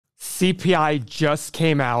CPI just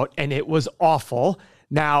came out and it was awful.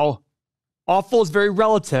 Now, awful is very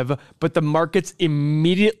relative, but the markets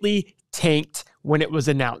immediately tanked when it was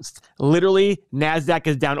announced. Literally, NASDAQ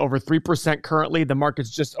is down over 3% currently. The market's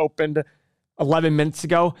just opened 11 minutes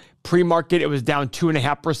ago. Pre-market, it was down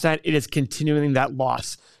 2.5%. It is continuing that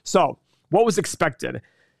loss. So what was expected?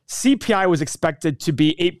 CPI was expected to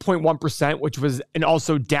be 8.1%, which was and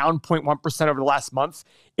also down 0.1% over the last month.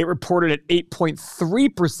 It reported at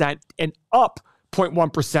 8.3% and up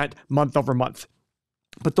 0.1% month over month.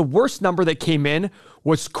 But the worst number that came in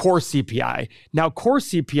was core CPI. Now, core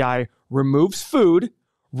CPI removes food,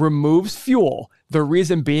 removes fuel. The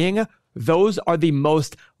reason being, those are the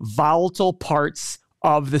most volatile parts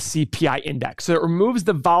of the CPI index. So it removes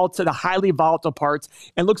the highly volatile parts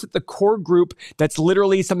and looks at the core group that's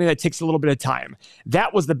literally something that takes a little bit of time.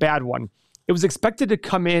 That was the bad one. It was expected to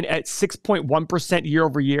come in at 6.1% year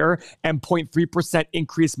over year and 0.3%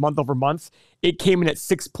 increase month over month. It came in at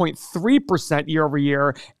 6.3% year over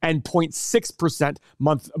year and 0.6%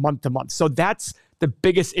 month to month. So that's the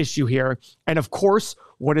biggest issue here. And of course,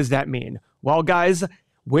 what does that mean? Well, guys,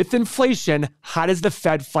 with inflation, how does the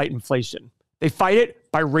Fed fight inflation? They fight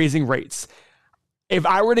it by raising rates. If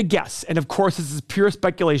I were to guess, and of course this is pure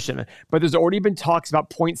speculation, but there's already been talks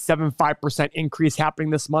about 0.75% increase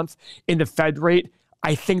happening this month in the Fed rate,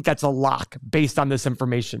 I think that's a lock based on this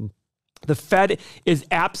information. The Fed is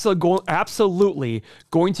absolutely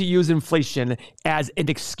going to use inflation as an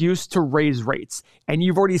excuse to raise rates. And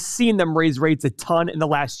you've already seen them raise rates a ton in the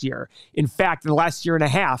last year. In fact, in the last year and a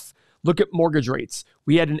half, look at mortgage rates.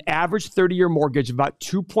 We had an average 30-year mortgage of about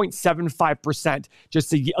 2.75%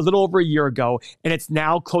 just a little over a year ago, and it's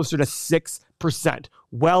now closer to 6%,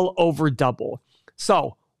 well over double.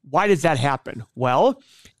 So why does that happen? Well,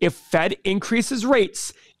 if Fed increases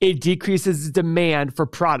rates, it decreases the demand for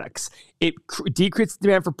products. It decreases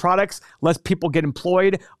demand for products, less people get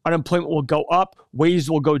employed, unemployment will go up, wages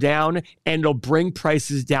will go down, and it'll bring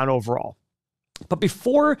prices down overall. But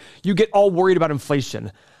before you get all worried about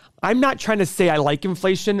inflation, I'm not trying to say I like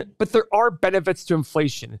inflation, but there are benefits to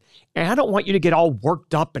inflation. And I don't want you to get all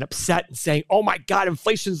worked up and upset and saying, oh my God,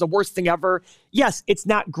 inflation is the worst thing ever. Yes, it's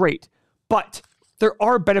not great, but there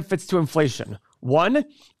are benefits to inflation. One,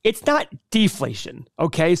 it's not deflation,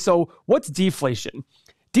 okay? So what's deflation?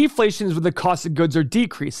 Deflation is when the cost of goods are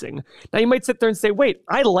decreasing. Now you might sit there and say, wait,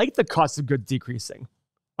 I like the cost of goods decreasing.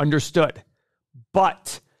 Understood.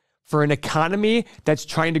 But for an economy that's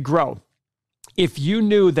trying to grow, if you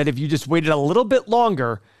knew that if you just waited a little bit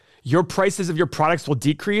longer, your prices of your products will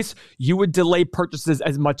decrease, you would delay purchases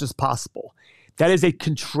as much as possible. That is a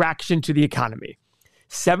contraction to the economy.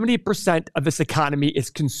 70% of this economy is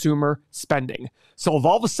consumer spending. So if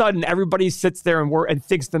all of a sudden everybody sits there and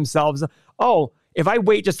thinks to themselves, oh, if I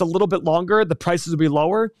wait just a little bit longer, the prices will be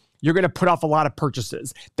lower, you're going to put off a lot of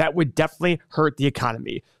purchases. That would definitely hurt the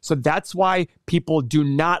economy. So that's why people do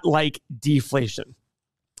not like deflation.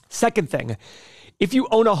 Second thing, if you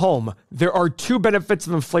own a home, there are two benefits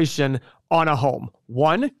of inflation on a home.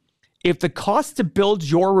 One, if the cost to build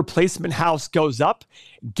your replacement house goes up,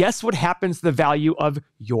 guess what happens to the value of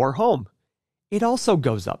your home? It also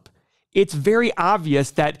goes up. It's very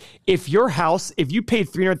obvious that if you paid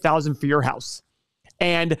 $300,000 for your house,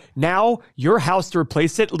 and now your house to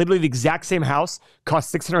replace it, literally the exact same house,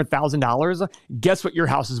 costs $600,000, guess what your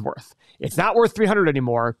house is worth? It's not worth $300,000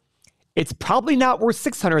 anymore. It's probably not worth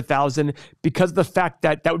 $600,000 because of the fact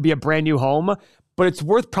that that would be a brand new home, but it's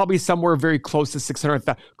worth probably somewhere very close to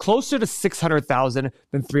 $600,000, closer to $600,000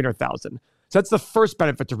 than $300,000. So that's the first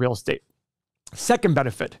benefit to real estate. Second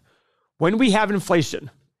benefit, when we have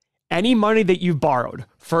inflation, any money that you've borrowed,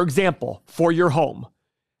 for example, for your home,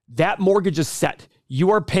 that mortgage is set. You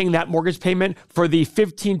are paying that mortgage payment for the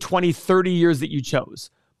 15, 20, 30 years that you chose.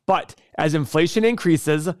 But as inflation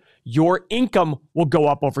increases, your income will go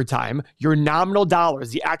up over time, your nominal dollars,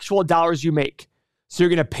 the actual dollars you make. So you're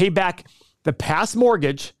going to pay back the past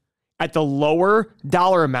mortgage at the lower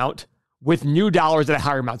dollar amount with new dollars at a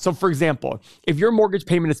higher amount. So for example, if your mortgage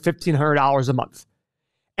payment is $1,500 a month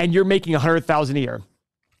and you're making $100,000 a year,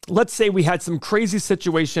 let's say we had some crazy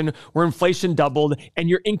situation where inflation doubled and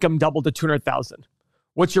your income doubled to $200,000.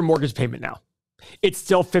 What's your mortgage payment now? It's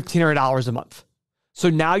still $1,500 a month. So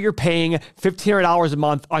now you're paying $1,500 a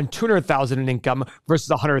month on $200,000 in income versus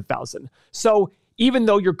 $100,000. So even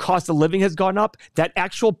though your cost of living has gone up, that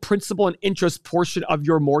actual principal and interest portion of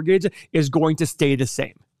your mortgage is going to stay the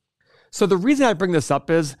same. So the reason I bring this up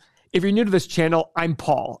is, if you're new to this channel, I'm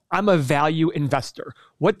Paul. I'm a value investor.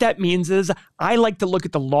 What that means is I like to look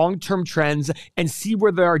at the long-term trends and see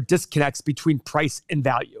where there are disconnects between price and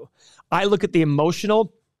value. I look at the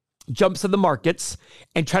emotional jumps in the markets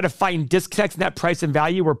and try to find disconnects in that price and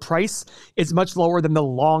value where price is much lower than the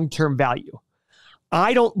long-term value.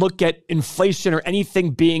 I don't look at inflation or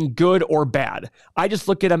anything being good or bad. I just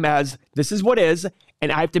look at them as this is what is,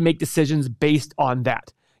 and I have to make decisions based on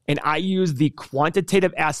that. And I use the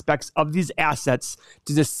quantitative aspects of these assets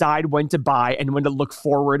to decide when to buy and when to look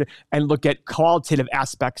forward and look at qualitative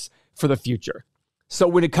aspects for the future. So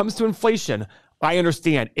when it comes to inflation, I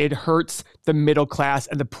understand it hurts the middle class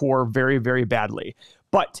and the poor very, very badly.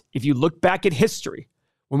 But if you look back at history,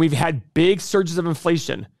 when we've had big surges of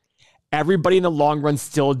inflation, everybody in the long run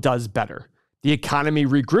still does better. The economy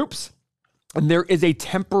regroups, and there is a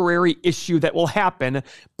temporary issue that will happen,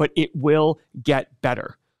 but it will get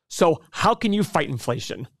better. So how can you fight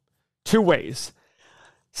inflation? 2 ways.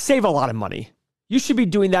 Save a lot of money. You should be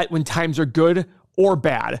doing that when times are good or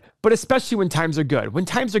bad, but especially when times are good. When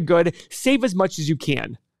times are good, save as much as you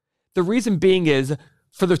can. The reason being is,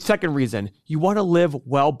 for the second reason, you want to live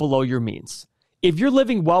well below your means. If you're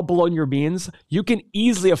living well below your means, you can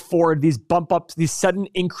easily afford these bump ups, these sudden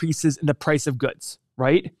increases in the price of goods,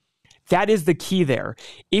 right? That is the key there.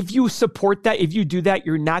 If you support that, if you do that,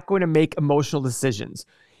 you're not going to make emotional decisions.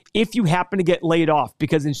 If you happen to get laid off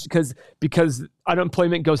because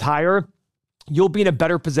unemployment goes higher, you'll be in a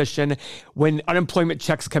better position when unemployment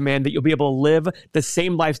checks come in that you'll be able to live the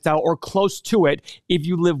same lifestyle or close to it if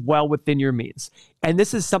you live well within your means. And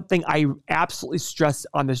this is something I absolutely stress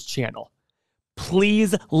on this channel.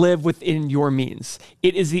 Please live within your means.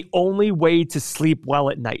 It is the only way to sleep well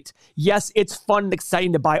at night. Yes, it's fun and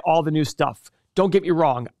exciting to buy all the new stuff. Don't get me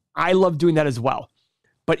wrong. I love doing that as well.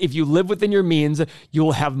 But if you live within your means,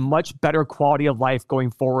 you'll have much better quality of life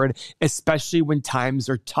going forward, especially when times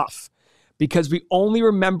are tough. Because we only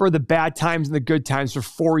remember the bad times and the good times for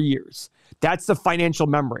 4 years. That's the financial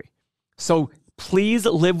memory. So please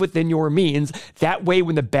live within your means. That way,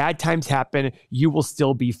 when the bad times happen, you will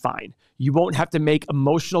still be fine. You won't have to make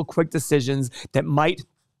emotional, quick decisions that might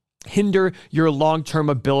hinder your long-term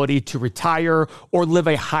ability to retire or live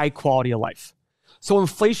a high quality of life. So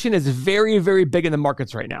inflation is very, very big in the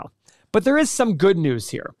markets right now. But there is some good news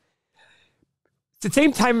here. At the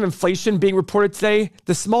same time of inflation being reported today,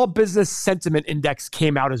 the Small Business Sentiment Index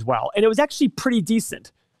came out as well. And it was actually pretty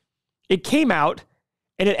decent. It came out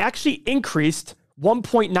and it actually increased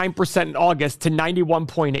 1.9% in August to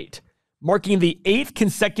 91.8, marking the 8th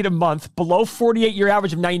consecutive month below 48-year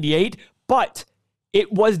average of 98, but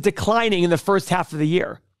it was declining in the first half of the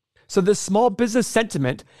year. So the small business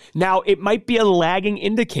sentiment, now it might be a lagging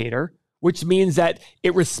indicator, which means that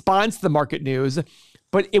it responds to the market news,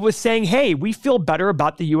 but it was saying, hey, we feel better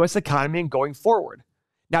about the U.S. economy and going forward.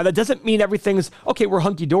 Now, that doesn't mean everything's, okay, we're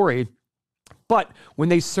hunky-dory, but when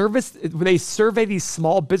they survey these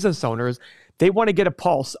small business owners, they want to get a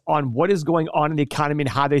pulse on what is going on in the economy and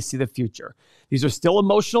how they see the future. These are still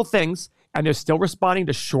emotional things, and they're still responding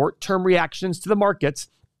to short-term reactions to the markets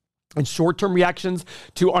and short-term reactions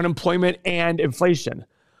to unemployment and inflation.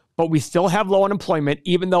 But we still have low unemployment,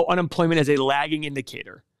 even though unemployment is a lagging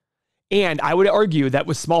indicator. And I would argue that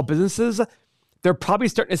with small businesses, they're probably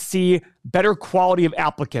starting to see better quality of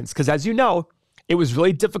applicants. Because as you know, it was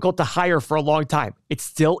really difficult to hire for a long time. It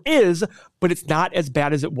still is, but it's not as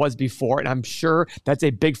bad as it was before. And I'm sure that's a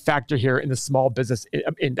big factor here in the small business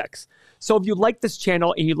index. So if you like this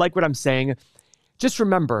channel and you like what I'm saying, just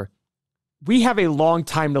remember, we have a long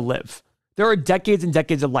time to live. There are decades and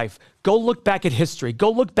decades of life. Go look back at history. Go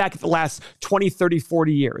look back at the last 20, 30,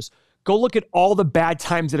 40 years. Go look at all the bad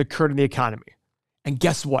times that occurred in the economy. And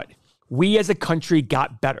guess what? We as a country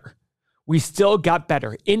got better. We still got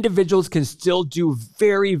better. Individuals can still do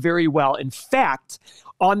very, very well. In fact,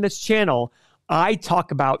 on this channel, I talk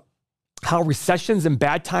about how recessions and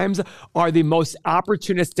bad times are the most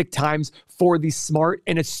opportunistic times for the smart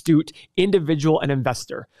and astute individual and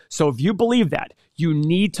investor. So if you believe that, you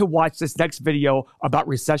need to watch this next video about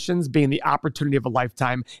recessions being the opportunity of a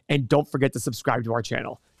lifetime. And don't forget to subscribe to our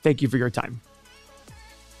channel. Thank you for your time.